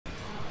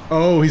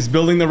Oh, he's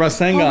building the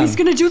Rasengan. Oh, he's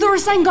gonna do the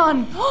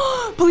Rasengan.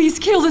 Please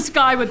kill this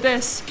guy with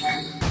this.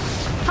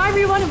 Hi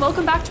everyone and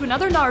welcome back to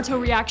another Naruto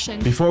reaction.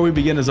 Before we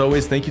begin, as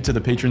always, thank you to the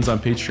patrons on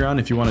Patreon.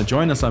 If you want to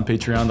join us on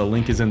Patreon, the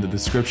link is in the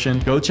description.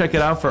 Go check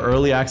it out for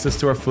early access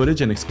to our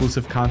footage and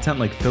exclusive content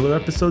like filler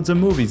episodes and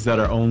movies that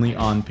are only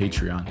on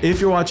Patreon.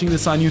 If you're watching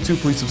this on YouTube,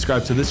 please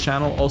subscribe to this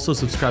channel. Also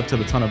subscribe to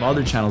the ton of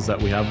other channels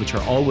that we have, which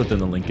are all within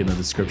the link in the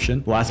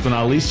description. Last but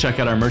not least, check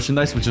out our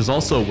merchandise, which is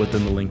also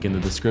within the link in the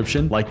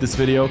description. Like this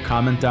video,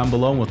 comment down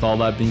below, and with all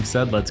that being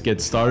said, let's get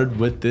started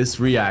with this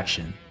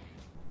reaction.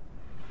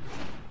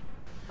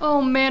 Oh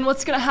man,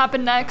 what's gonna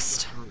happen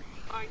next?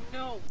 I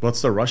know.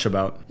 What's the rush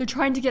about? They're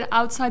trying to get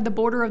outside the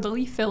border of the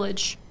Leaf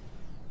Village.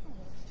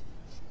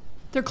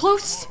 They're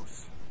close.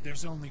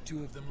 There's only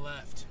 2 of them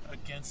left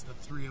against the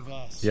 3 of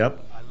us.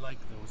 Yep. I like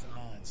those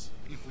odds.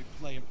 If we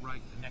play it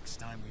right, the next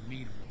time we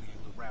meet them, we'll be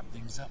able to wrap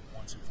things up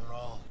once and for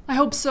all. I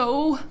hope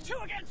so. 2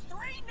 against 3?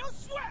 No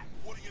sweat!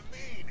 What do you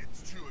mean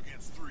it's 2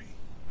 against 3?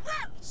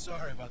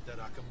 Sorry about that,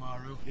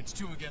 Akamaru. It's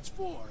 2 against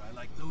 4. I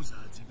like those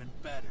odds even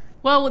better.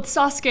 Well, with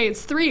Sasuke,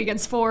 it's 3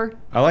 against 4.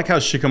 I like how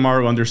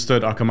Shikamaru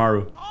understood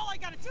Akamaru. All I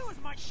gotta do is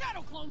my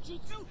shadow clone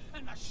jutsu,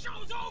 and the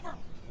show's over!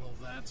 Well,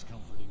 that's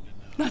comforting to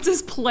know. That's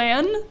his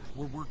plan?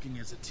 We're working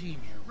as a team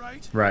here,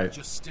 right? Right.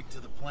 Just stick to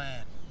the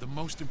plan. The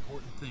most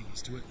important thing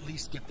is to at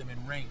least get them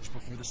in range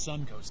before the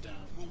sun goes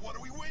down. Well, what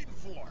are we waiting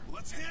for?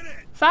 Let's hit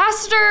it!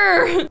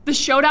 Faster! The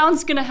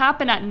showdown's gonna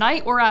happen at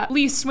night or at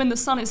least when the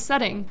sun is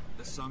setting.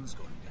 The sun's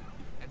going down,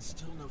 and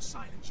still no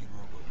sign of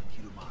Jinrobo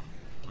and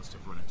Kirumaki. Must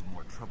have run into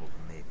more trouble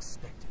than they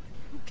expected.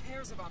 Who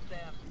cares about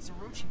them? It's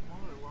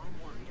OROCHIMARU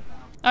I'm worried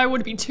about. I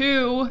would be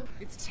too.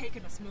 It's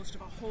taken us most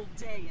of a whole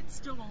day, and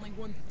still only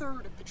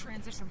 1/3 of the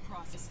transition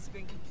process has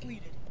been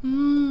completed.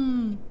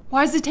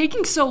 Why is it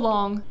taking so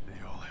long?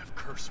 They all have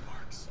curse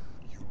marks.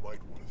 You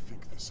might want to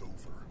think this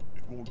over.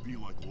 It won't be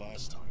like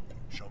last time when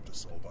you jumped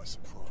us all by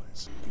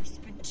surprise. There's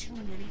been too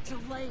many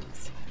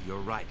delays. You're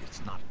right,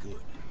 it's not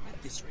good.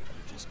 At this rate,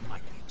 we just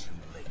might be too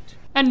late.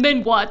 And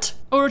then what?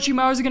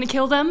 Orochimaru's gonna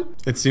kill them?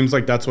 It seems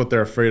like that's what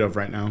they're afraid of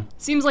right now.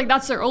 Seems like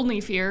that's their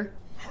only fear.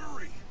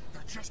 Hurry!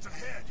 They're just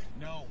ahead!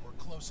 No, we're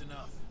close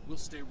enough. We'll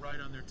stay right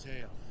on their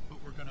tail, but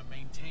we're gonna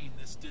maintain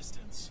this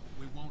distance.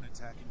 We won't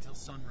attack until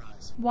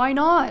sunrise. Why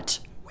not?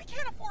 We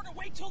can't afford to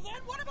wait till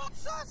then! What about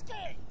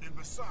Sasuke? And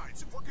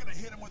besides, if we're gonna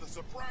hit him with a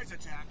surprise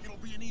attack, it'll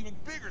be an even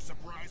bigger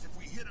surprise if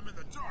we hit him in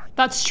the dark.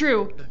 That's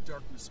true. The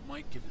darkness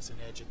might give us an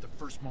edge at the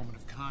first moment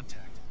of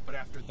contact, but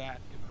after that,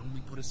 it would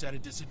only put us at a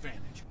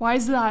disadvantage. Why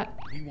is that?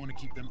 We want to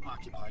keep them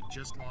occupied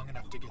just long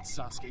enough to get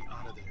Sasuke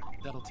out of there.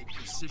 That'll take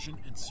precision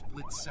and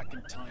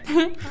split-second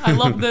time. I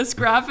love this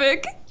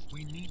graphic.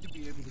 We need to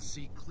be able to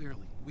see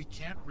clearly. We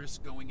can't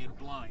risk going in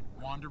blind,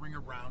 wandering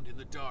around in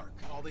the dark.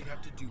 All they'd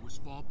have to do was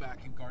fall back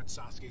and guard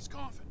Sasuke's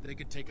coffin. They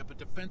could take up a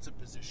defensive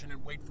position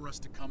and wait for us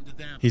to come to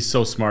them. He's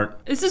so smart.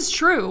 This is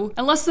true.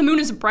 Unless the moon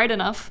is bright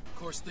enough. Of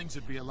course, things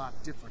would be a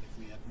lot different if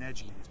we had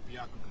Neji and his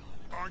Byakugan.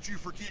 Aren't you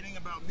forgetting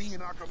about me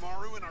and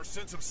Akamaru and our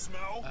sense of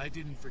smell? I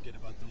didn't forget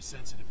about those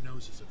sensitive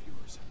noses of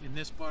yours. In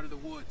this part of the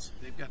woods,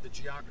 they've got the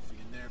geography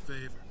in their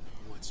favor.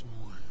 What's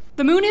more,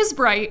 The moon is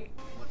bright.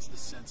 what's the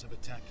sense of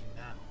attacking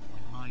now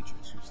when my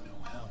jutsu's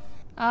no help?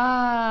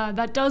 Ah,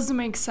 that does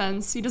make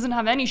sense. He doesn't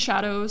have any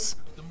shadows.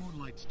 The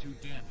moonlight's too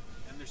dim,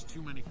 and there's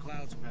too many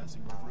clouds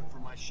passing over it for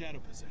my shadow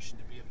possession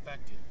to be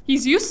effective.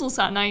 He's useless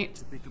at night.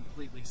 To be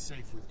completely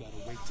safe, we've got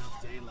to wait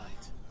till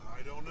daylight.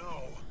 I don't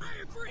know.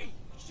 I agree!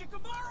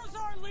 Shikamaru's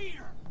our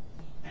leader!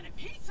 And if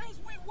he says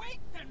we wait,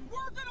 then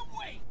we're gonna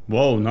wait!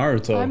 Whoa,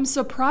 Naruto. I'm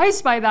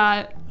surprised by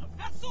that.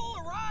 The vessel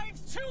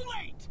arrives too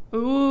late!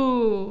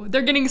 Ooh,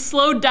 they're getting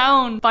slowed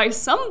down by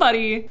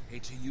somebody. Hey,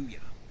 Chiyuya,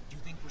 do you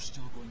think we're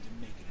still going to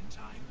make it in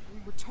time?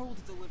 We were told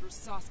to deliver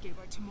Sasuke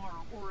by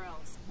tomorrow, or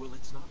else. Well,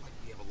 it's not like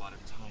we have a lot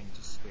of time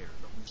to spare,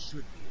 but we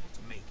should be able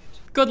to make it.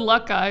 Good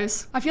luck,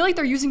 guys. I feel like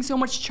they're using so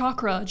much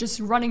chakra just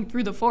running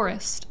through the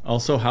forest.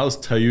 Also, how's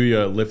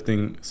Tayuya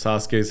lifting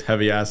Sasuke's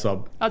heavy ass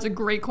up? That's a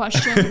great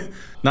question.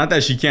 Not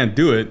that she can't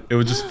do it, it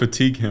would just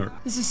fatigue him.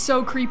 This is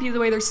so creepy the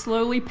way they're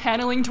slowly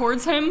paneling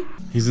towards him.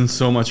 He's in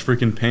so much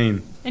freaking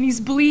pain. And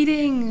he's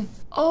bleeding.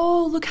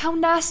 Oh, look how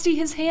nasty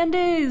his hand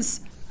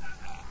is.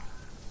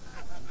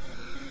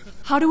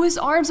 How do his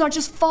arms not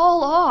just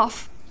fall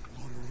off?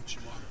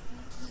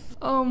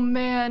 Oh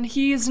man,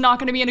 he is not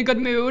gonna be in a good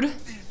mood. They're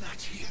not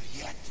here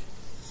yet.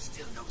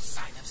 Still no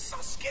sign of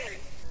Sasuke.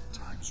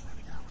 Time's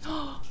running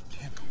out.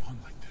 Can't go on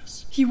like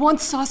this. He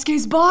wants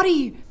Sasuke's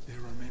body. There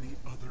are many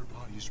other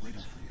bodies ready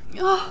for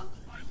you. Ugh.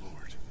 My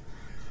lord,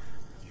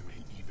 you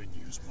may even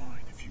use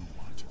mine if you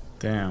want.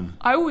 Damn.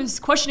 I was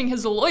questioning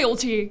his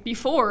loyalty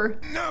before.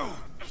 No!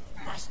 It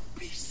must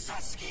be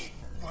Sasuke.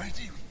 Why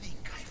do you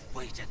think I've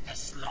waited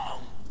this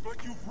long?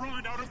 But you've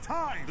run out of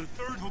time. The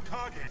third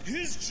Hokage,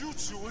 his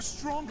jutsu is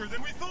stronger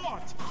than we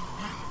thought.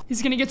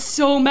 He's gonna get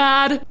so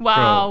mad.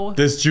 Wow. Bro,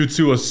 this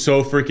jutsu was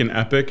so freaking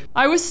epic.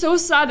 I was so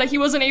sad that he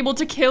wasn't able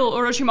to kill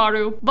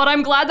Orochimaru, but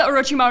I'm glad that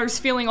Orochimaru's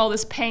feeling all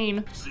this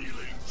pain. Sealing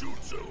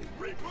jutsu,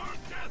 report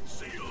that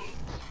seal.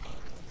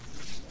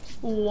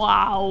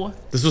 Wow.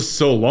 This was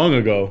so long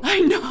ago. I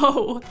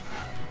know.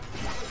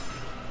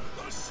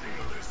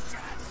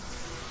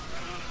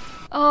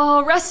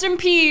 Oh, rest in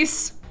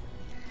peace.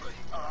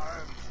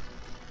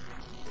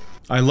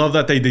 I love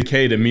that they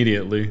decayed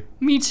immediately.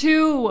 Me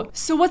too.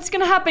 So what's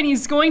gonna happen?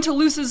 He's going to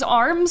lose his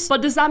arms,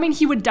 but does that mean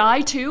he would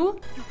die too?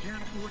 You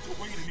can't afford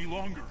to wait any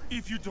longer.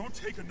 If you don't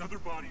take another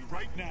body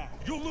right now,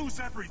 you'll lose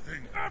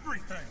everything.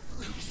 Everything.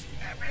 Lose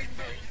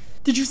everything.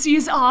 Did you see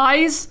his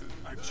eyes?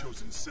 I've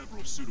chosen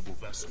several suitable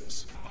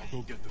vessels. I'll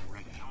go get them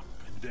ready.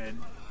 And then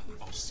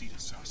I'll see to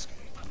Sasuke.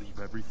 Leave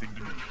everything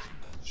to me.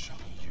 Shall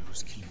I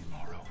use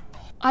Kimimaru?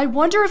 I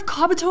wonder if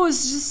Kabuto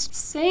is just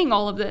saying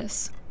all of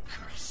this.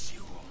 Curse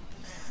you,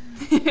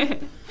 old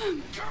man.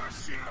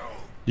 Curse you.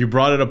 You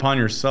brought it upon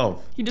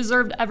yourself. He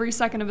deserved every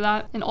second of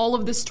that and all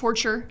of this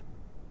torture.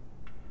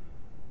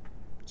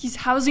 He's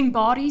housing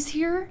bodies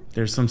here?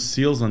 There's some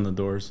seals on the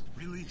doors.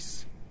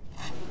 Release.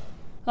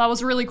 That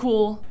was really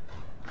cool.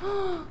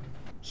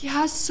 He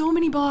has so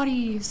many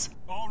bodies.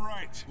 All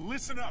right,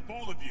 listen up,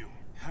 all of you.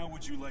 How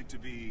would you like to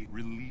be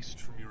released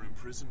from your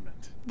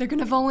imprisonment? They're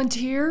gonna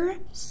volunteer?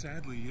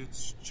 Sadly,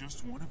 it's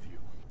just one of you.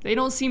 They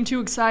don't seem too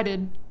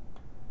excited.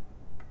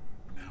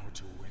 Now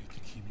to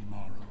wake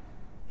Kimimaru.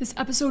 This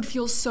episode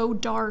feels so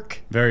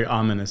dark. Very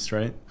ominous,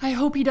 right? I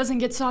hope he doesn't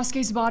get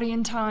Sasuke's body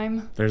in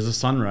time. There's a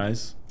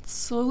sunrise. It's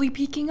slowly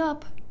peeking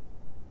up.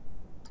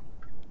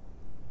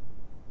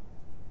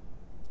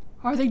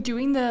 Are they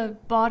doing the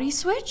body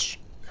switch?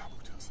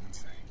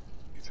 Kabuto-sensei,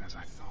 it's as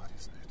I thought,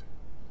 isn't it?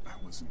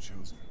 I wasn't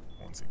chosen.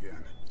 Once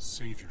again,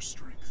 save your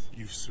strength.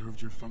 You've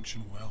served your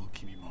function well,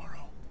 Kimimaru.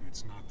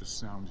 It's not the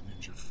Sound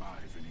Ninja 5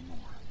 anymore.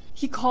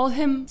 He called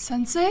him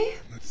Sensei?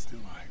 But still,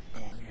 I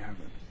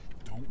haven't.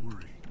 Don't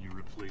worry, your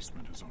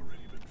replacement has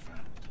already been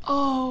found.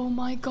 Oh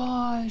my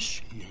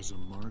gosh. He has a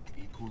mark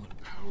equal in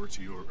power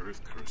to your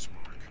Earth Curse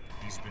mark.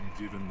 He's been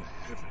given the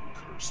Heaven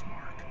Curse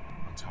mark.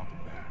 On top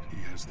of that,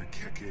 he has the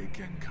Kekkei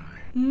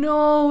Genkai.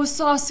 No,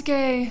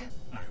 Sasuke.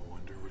 I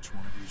wonder which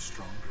one of you's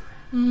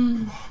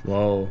stronger.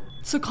 Whoa.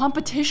 It's a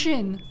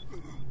competition.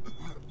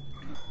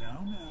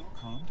 Now,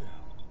 calm down.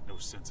 No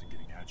sense in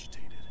getting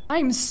agitated. I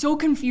am so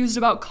confused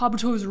about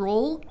Kabuto's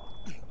role.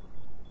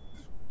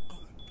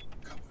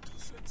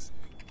 Kabuto-sensei,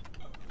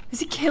 Is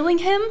he killing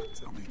him?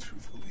 tell me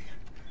truthfully,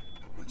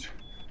 how much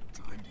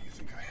time do you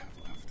think I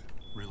have left?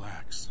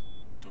 Relax.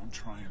 Don't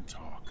try and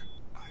talk.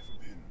 I've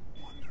been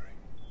wondering.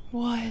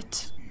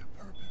 What? Be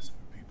a purpose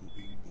for people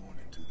being born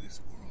into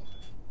this world.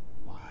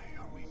 Why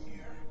are we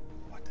here?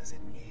 What does it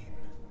mean?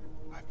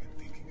 I've been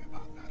thinking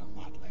about that a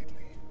lot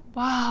lately.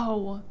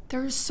 Wow.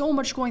 There's so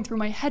much going through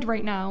my head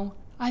right now.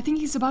 I think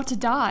he's about to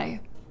die.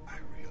 I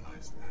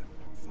realize that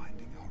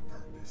finding our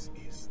purpose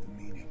is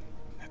the meaning.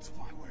 That's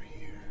why we're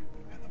here.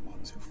 And the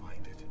ones who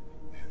find it,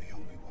 they're the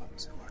only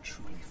ones who are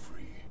truly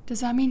free. Does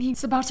that mean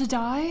he's about to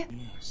die?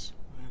 Yes,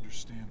 I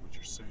understand what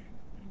you're saying.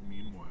 And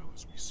meanwhile,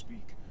 as we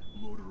speak,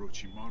 Lord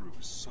OROCHIMARU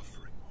is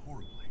suffering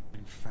horribly.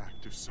 In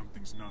fact, if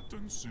something's not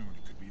done soon,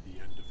 it could be the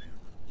end of him.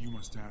 You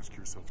must ask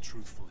yourself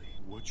truthfully,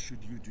 what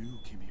should you do,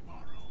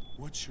 Kimimaru?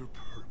 What's your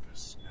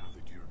purpose now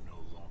that you're no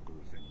longer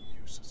of any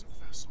use as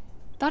a vessel?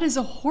 That is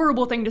a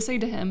horrible thing to say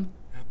to him.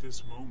 At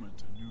this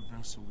moment, a new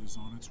vessel is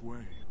on its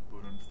way,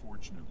 but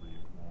unfortunately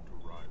it won't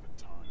arrive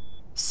in time.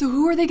 So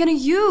who are they gonna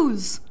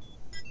use?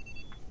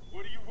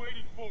 What are you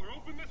waiting for?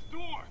 Open this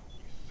door!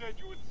 You said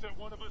you would set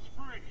one of us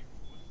free.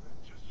 Was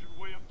that just your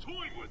way of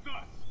toying with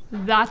us?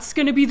 That's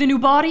gonna be the new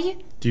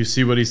body? Do you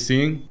see what he's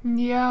seeing?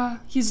 Yeah,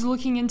 he's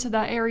looking into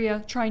that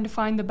area, trying to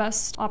find the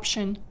best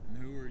option.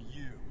 And who are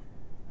you?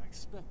 I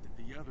expected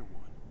the other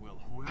one. Well,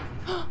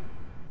 whoever.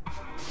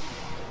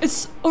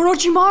 It's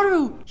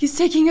Orochimaru! He's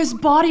taking his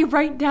body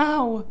right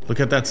now. Look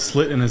at that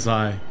slit in his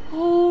eye.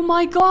 Oh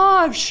my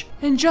gosh!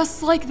 And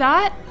just like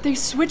that, they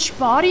switch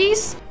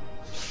bodies?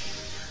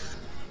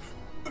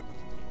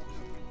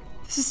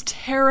 This is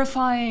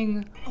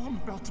terrifying. I'm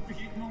about to be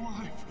eaten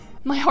alive.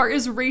 My heart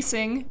is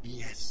racing.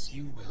 Yes,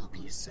 you will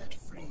be set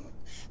free.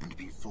 And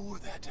before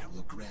that, I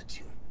will grant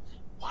you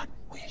one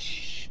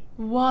wish.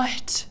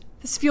 What?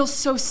 This feels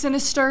so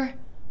sinister.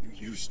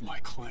 You used my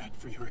clan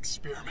for your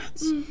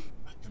experiments.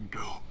 Let them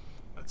go.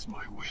 That's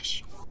my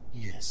wish.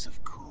 Yes,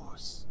 of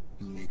course.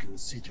 You may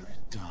consider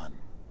it done.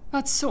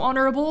 That's so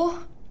honorable.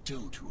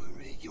 Don't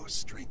worry, your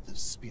strength of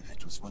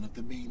spirit was one of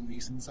the main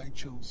reasons I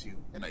chose you,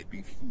 and I'd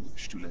be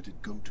foolish to let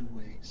it go to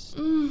waste.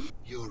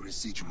 Your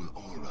residual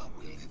aura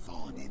will live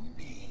on in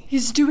me.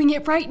 He's doing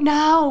it right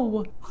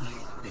now. I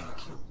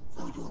thank you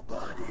for your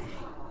body.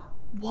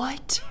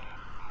 What?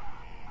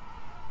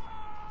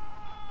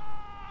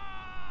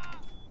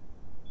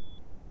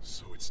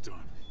 So it's done.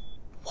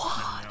 And now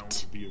What?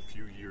 it'll be a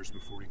few years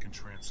before he can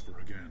transfer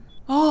again.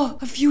 Oh,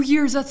 a few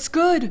years, that's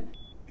good.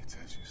 It's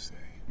as you say.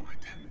 My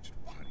damaged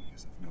body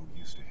is of no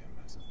use to him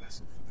as a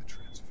vessel for the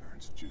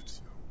transference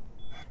jutsu.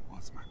 That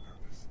was my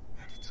purpose,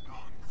 and it's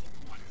gone.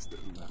 What is there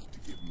left to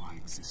give my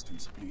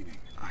existence meaning?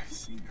 I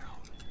see now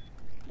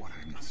what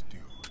I must do.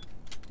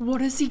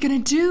 What is he gonna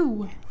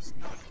do? I was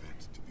not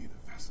meant to be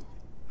the vessel.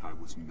 I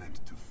was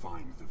meant to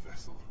find the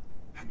vessel.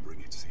 and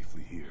bring it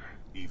safely here,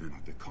 even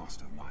at the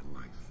cost of my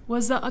life.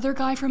 Was the other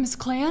guy from his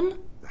clan?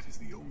 That is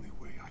the only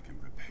way I can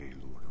repay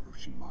Lord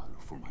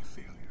Orochimaru for my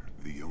failure.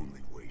 The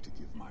only way to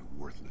give my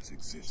worthless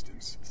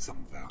existence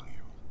some value.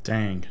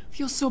 Dang.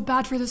 Feel so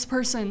bad for this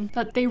person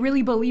that they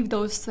really believe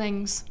those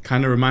things.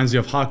 Kind of reminds you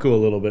of Haku a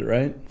little bit,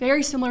 right?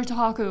 Very similar to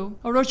Haku.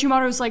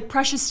 Orochimaru's like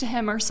precious to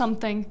him or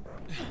something.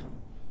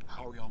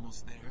 Are we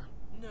almost there?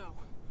 No,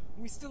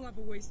 we still have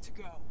a ways to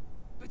go.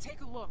 But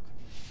take a look.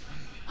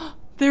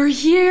 They're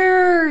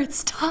here!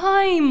 It's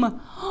time!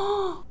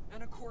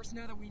 And of course,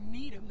 now that we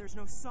need him, there's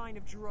no sign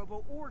of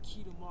Jirobo or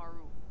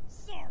Kidomaru.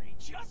 Sorry,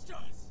 just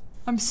us.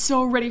 I'm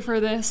so ready for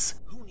this.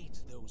 Who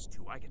needs those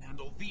two? I can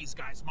handle these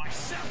guys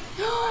myself.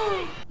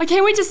 I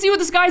can't wait to see what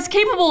this guy's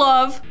capable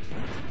of.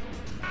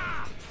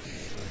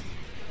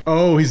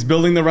 Oh, he's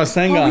building the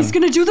Rasengan. Oh, he's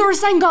gonna do the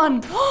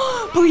Rasengan.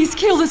 Please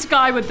kill this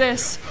guy with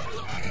this.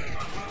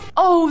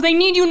 Oh, they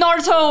need you,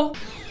 Naruto.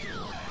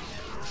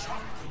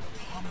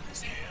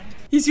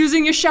 He's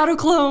using a shadow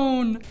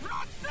clone.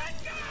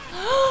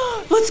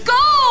 Let's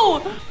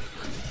go!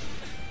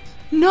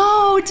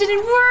 No, it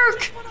didn't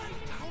work.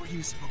 How are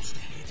you supposed to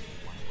hit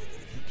anyone with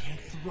it if you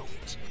can't throw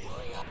it?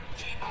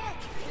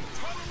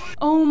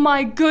 Oh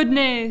my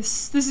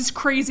goodness, this is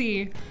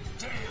crazy.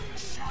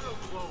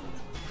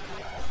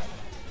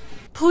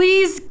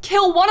 Please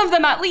kill one of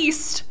them at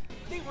least.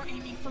 They were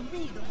aiming for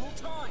me the whole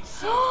time.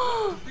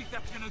 You think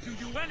that's gonna do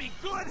you any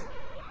good?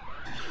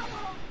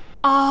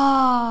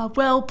 Ah,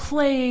 well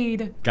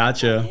played.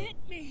 Gotcha. Hit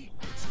me.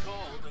 It's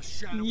called a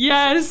shadow.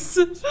 Yes.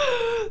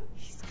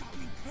 He's got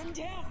me pinned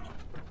down.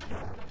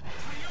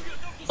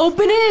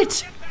 Open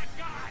it.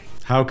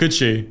 How could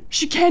she?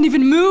 She can't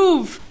even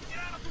move.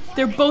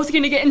 They're both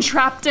gonna get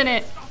entrapped in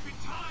it.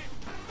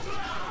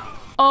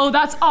 Oh,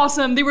 that's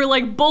awesome. They were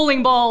like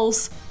bowling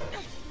balls.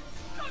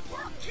 Good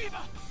work, Kiba.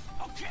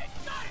 Okay,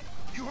 got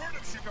it. You heard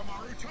him,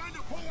 Shikamaru. Time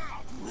to pull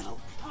out. Little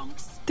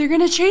punks. They're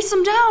gonna chase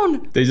him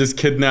down. They just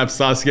kidnapped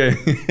Sasuke.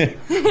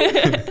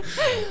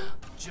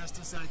 Just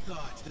as I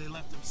thought, they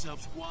left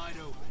themselves wide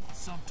open.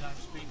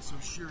 Sometimes being so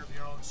sure of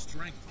your own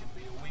strength can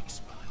be a weak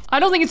spot. I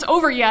don't think it's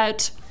over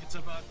yet. It's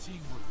about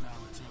teamwork,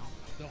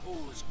 Naruto. The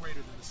whole is greater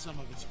than the sum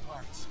of its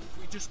parts.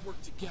 If we just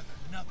work together,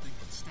 nothing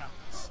can stop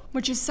us.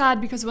 Which is sad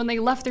because when they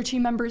left their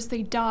team members,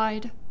 they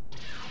died.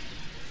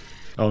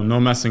 Oh, no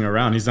messing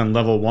around. He's on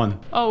level 1.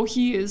 Oh,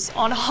 he is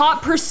on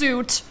hot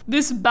pursuit.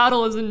 This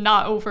battle is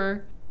not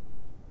over.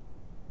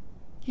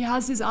 He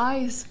has his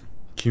eyes.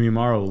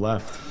 Kimimaro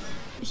left.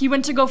 He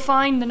went to go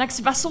find the next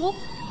vessel?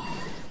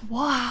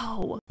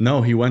 Wow.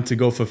 No, he went to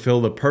go fulfill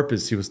the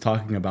purpose he was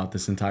talking about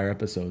this entire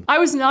episode. I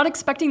was not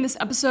expecting this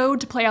episode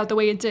to play out the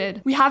way it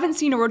did. We haven't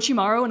seen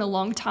Orochimaru in a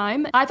long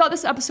time. I thought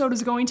this episode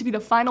was going to be the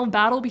final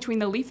battle between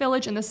the Leaf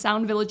Village and the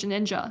Sound Village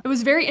Ninja. It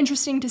was very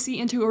interesting to see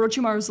into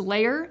Orochimaru's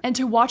lair and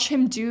to watch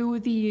him do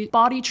the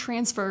body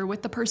transfer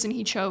with the person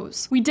he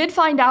chose. We did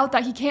find out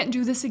that he can't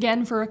do this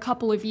again for a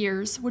couple of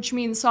years, which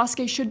means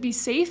Sasuke should be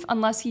safe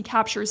unless he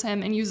captures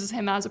him and uses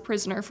him as a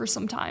prisoner for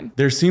some time.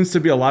 There seems to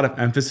be a lot of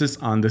emphasis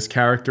on this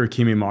character,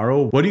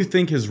 Kimimaro. What do you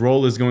think his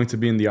role is going to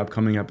be in the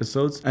upcoming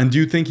episodes? And do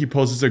you think he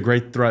poses a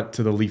great threat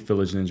to the Leaf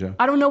Village Ninja?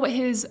 I don't know what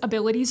his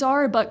abilities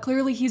are, but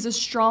clearly he's a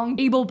strong,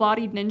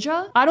 able-bodied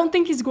ninja. I don't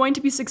think he's going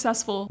to be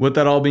successful. With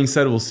that all being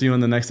said, we'll see you in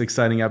the next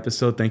exciting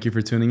episode. Thank you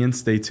for tuning in.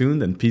 Stay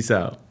tuned and peace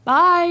out.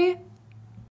 Bye!